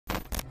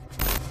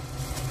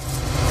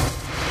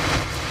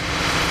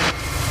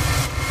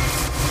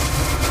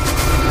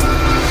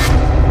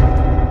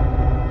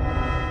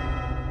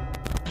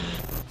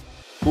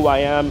who I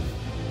am,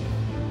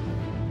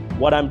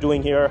 what I'm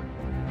doing here,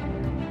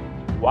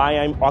 why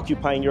I'm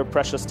occupying your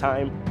precious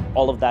time,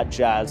 all of that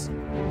jazz.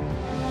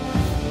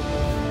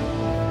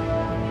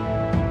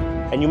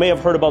 And you may have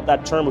heard about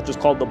that term, which is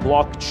called the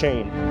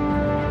blockchain.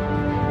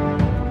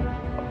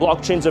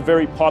 Blockchain is a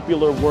very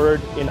popular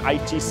word in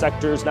IT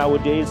sectors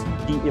nowadays.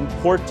 The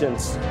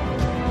importance,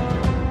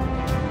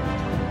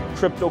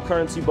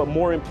 cryptocurrency, but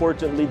more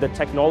importantly, the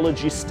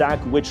technology stack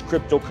which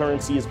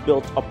cryptocurrency is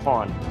built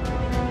upon.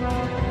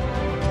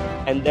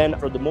 And then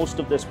for the most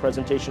of this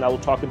presentation, I will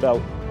talk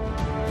about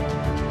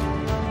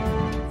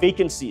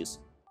vacancies,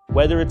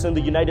 whether it's in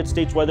the United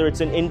States, whether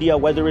it's in India,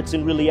 whether it's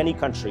in really any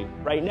country.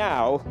 Right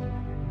now,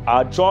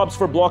 jobs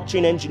for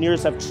blockchain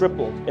engineers have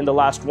tripled in the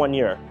last 1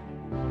 year.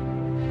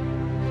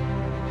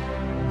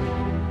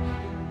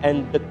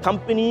 And the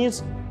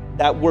companies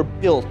that were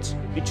built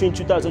between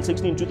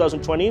 2016 and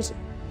 2020s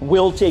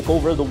will take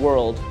over the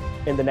world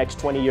in the next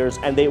 20 years,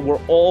 and they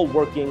were all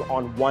working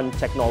on one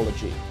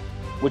technology,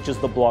 which is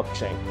the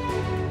blockchain.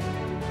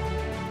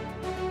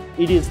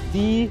 It is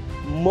the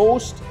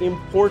most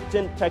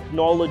important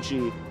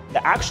technology.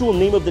 The actual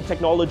name of the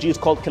technology is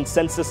called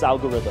consensus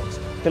algorithms.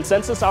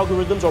 Consensus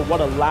algorithms are what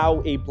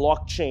allow a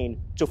blockchain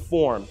to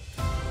form.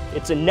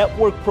 It's a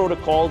network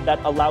protocol that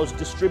allows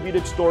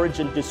distributed storage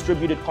and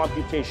distributed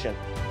computation.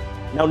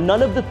 Now,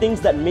 none of the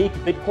things that make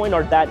Bitcoin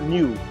are that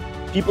new.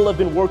 People have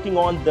been working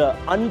on the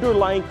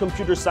underlying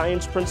computer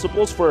science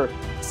principles for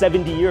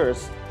 70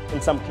 years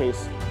in some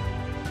case.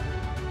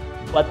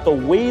 But the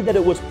way that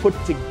it was put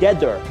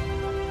together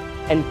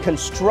and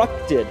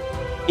constructed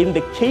in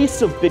the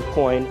case of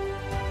Bitcoin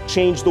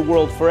changed the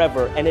world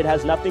forever. And it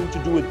has nothing to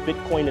do with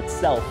Bitcoin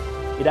itself.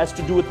 It has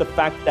to do with the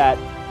fact that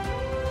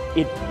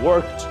it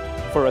worked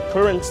for a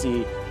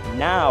currency.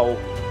 Now,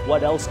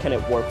 what else can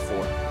it work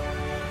for?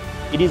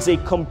 It is a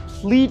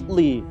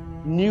completely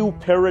new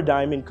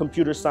paradigm in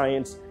computer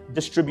science,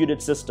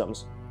 distributed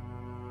systems,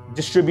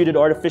 distributed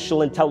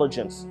artificial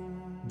intelligence,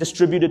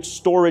 distributed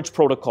storage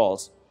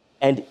protocols,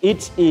 and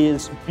it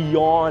is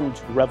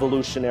beyond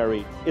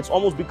revolutionary. It's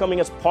almost becoming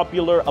as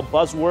popular a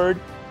buzzword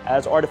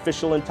as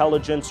artificial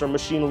intelligence or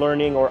machine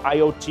learning or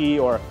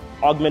IoT or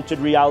augmented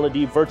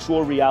reality,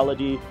 virtual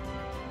reality,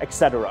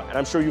 etc. And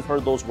I'm sure you've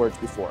heard those words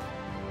before.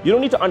 You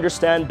don't need to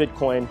understand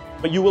Bitcoin,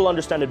 but you will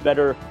understand it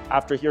better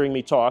after hearing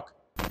me talk.